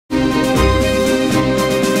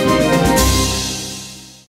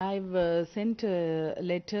I've sent a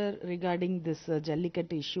letter regarding this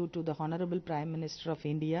Jallikattu issue to the Honorable Prime Minister of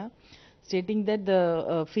India, stating that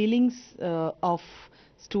the feelings of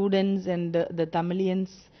students and the Tamilians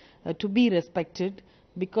to be respected,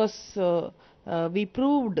 because we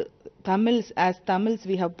proved, as Tamils,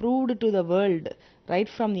 we have proved to the world right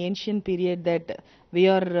from the ancient period that we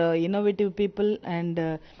are innovative people,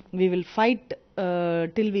 and we will fight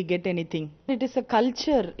till we get anything. It is a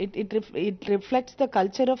culture, it reflects the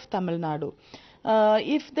culture of Tamil Nadu.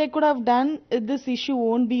 If they could have done, this issue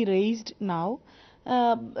won't be raised now.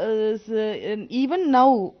 Even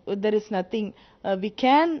now there is nothing we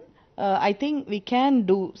can I think we can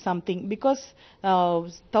do something, because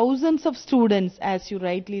thousands of students, as you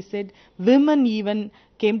rightly said, women even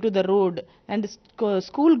came to the road, and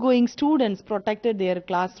school going students protected their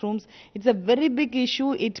classrooms. It's a very big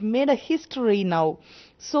issue. It made a history now.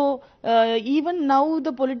 So even now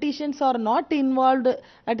the politicians are not involved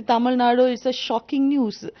at Tamil Nadu. It's a shocking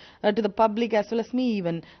news to the public as well as me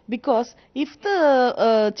even, because if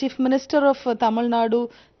the Chief Minister of Tamil Nadu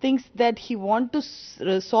thinks that he want to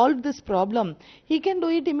solve this problem, he can do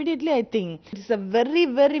it immediately. I think it's a very,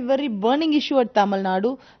 very, very burning issue at Tamil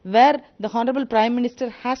Nadu, where the Honorable Prime Minister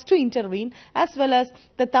has to intervene, as well as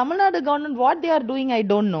the Tamil Nadu government. What they are doing, I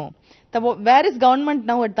don't know. Where is government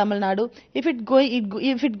now at Tamil Nadu? If it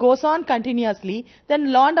goes on continuously,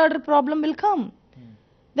 then law and order problem will come.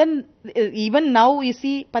 Then even now you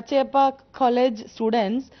see Pachayappa college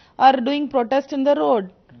students are doing protest in the road.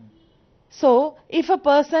 So if a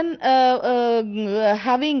person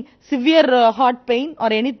having severe heart pain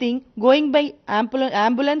or anything, going by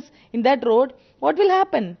ambulance in that road, what will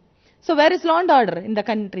happen? So where is law and order in the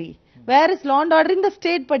country? Where is law and order in the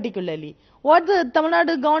state particularly? What the Tamil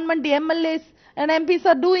Nadu government, the MLAs and MPs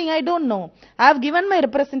are doing, I don't know. I have given my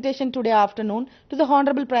representation today afternoon to the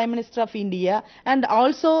Honorable Prime Minister of India, and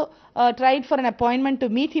also tried for an appointment to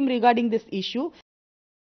meet him regarding this issue.